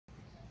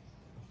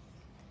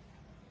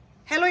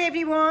Hello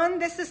everyone,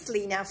 this is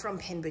Lena from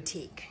Pen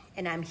Boutique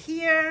and I'm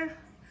here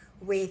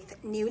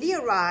with newly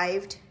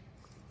arrived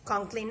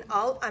Conklin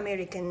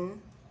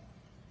All-American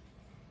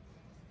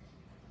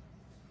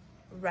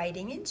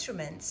writing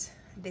instruments.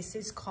 This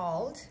is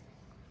called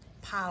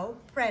Pau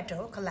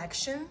Preto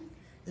collection,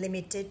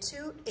 limited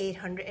to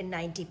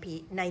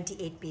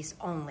 98 piece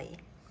only.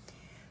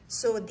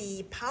 So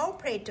the Pau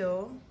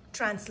Preto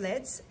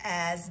translates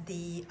as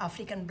the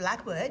African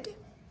blackwood.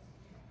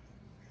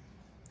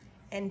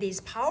 And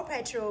this Pau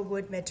Preto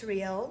wood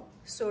material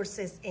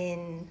sources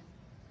in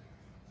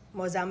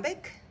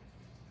Mozambique.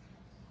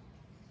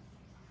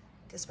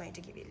 Just going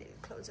to give you a little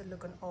closer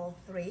look on all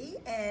three.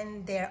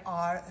 And there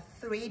are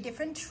three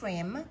different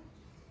trim.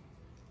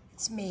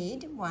 It's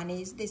made.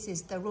 This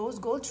is the rose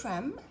gold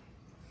trim,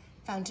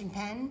 fountain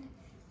pen,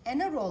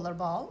 and a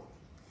rollerball.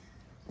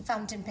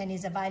 Fountain pen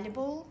is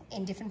available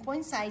in different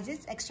point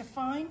sizes, extra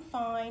fine,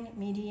 fine,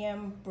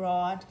 medium,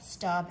 broad,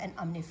 stub, and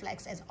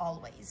omniflex as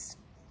always.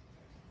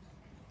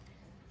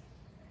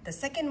 The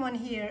second one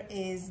here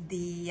is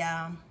the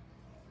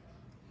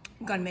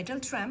gunmetal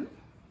trim.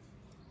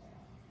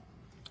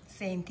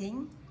 Same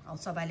thing,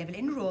 also available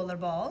in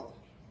rollerball.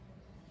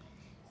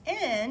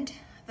 And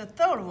the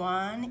third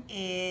one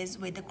is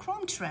with the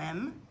chrome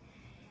trim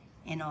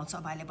and also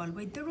available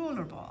with the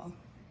rollerball.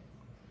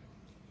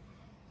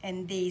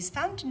 And these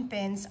fountain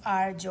pens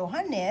are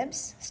Johan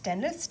nibs,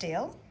 stainless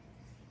steel,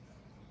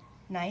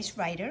 nice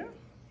writer,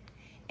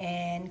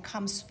 and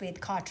comes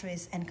with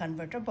cartridge and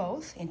converter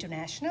both,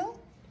 international,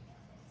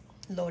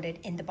 loaded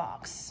in the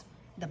box.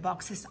 The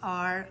boxes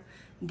are,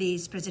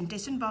 these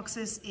presentation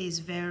boxes is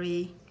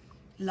very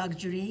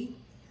luxury,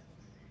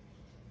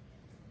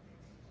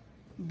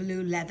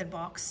 blue leather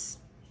box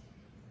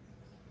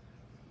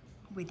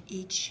with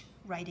each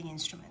writing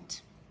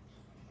instrument.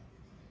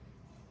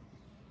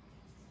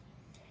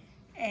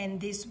 And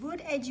this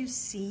wood, as you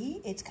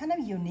see, it's kind of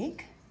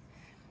unique.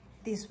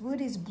 This wood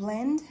is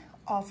blend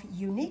of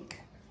unique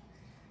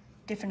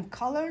different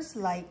colors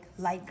like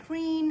light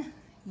green,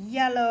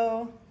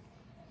 yellow,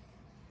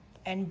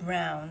 and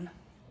brown.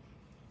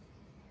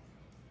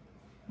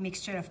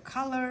 Mixture of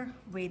color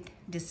with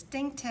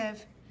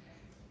distinctive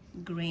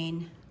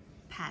green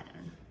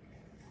pattern.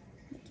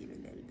 Let me give you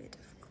a little bit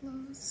of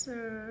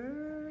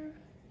closer.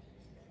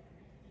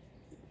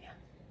 Yeah.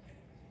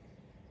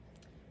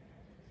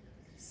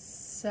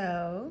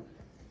 So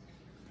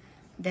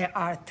there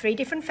are three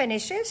different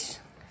finishes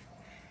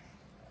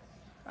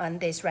on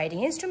this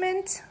writing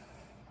instrument: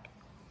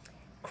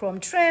 chrome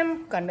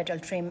trim,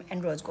 gunmetal trim,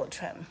 and rose gold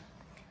trim.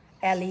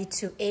 LE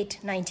to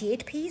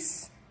 898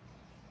 piece,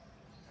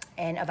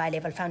 and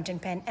available fountain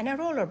pen and a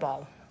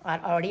rollerball are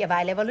already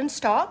available in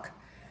stock.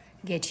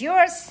 Get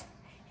yours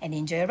and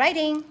enjoy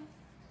writing.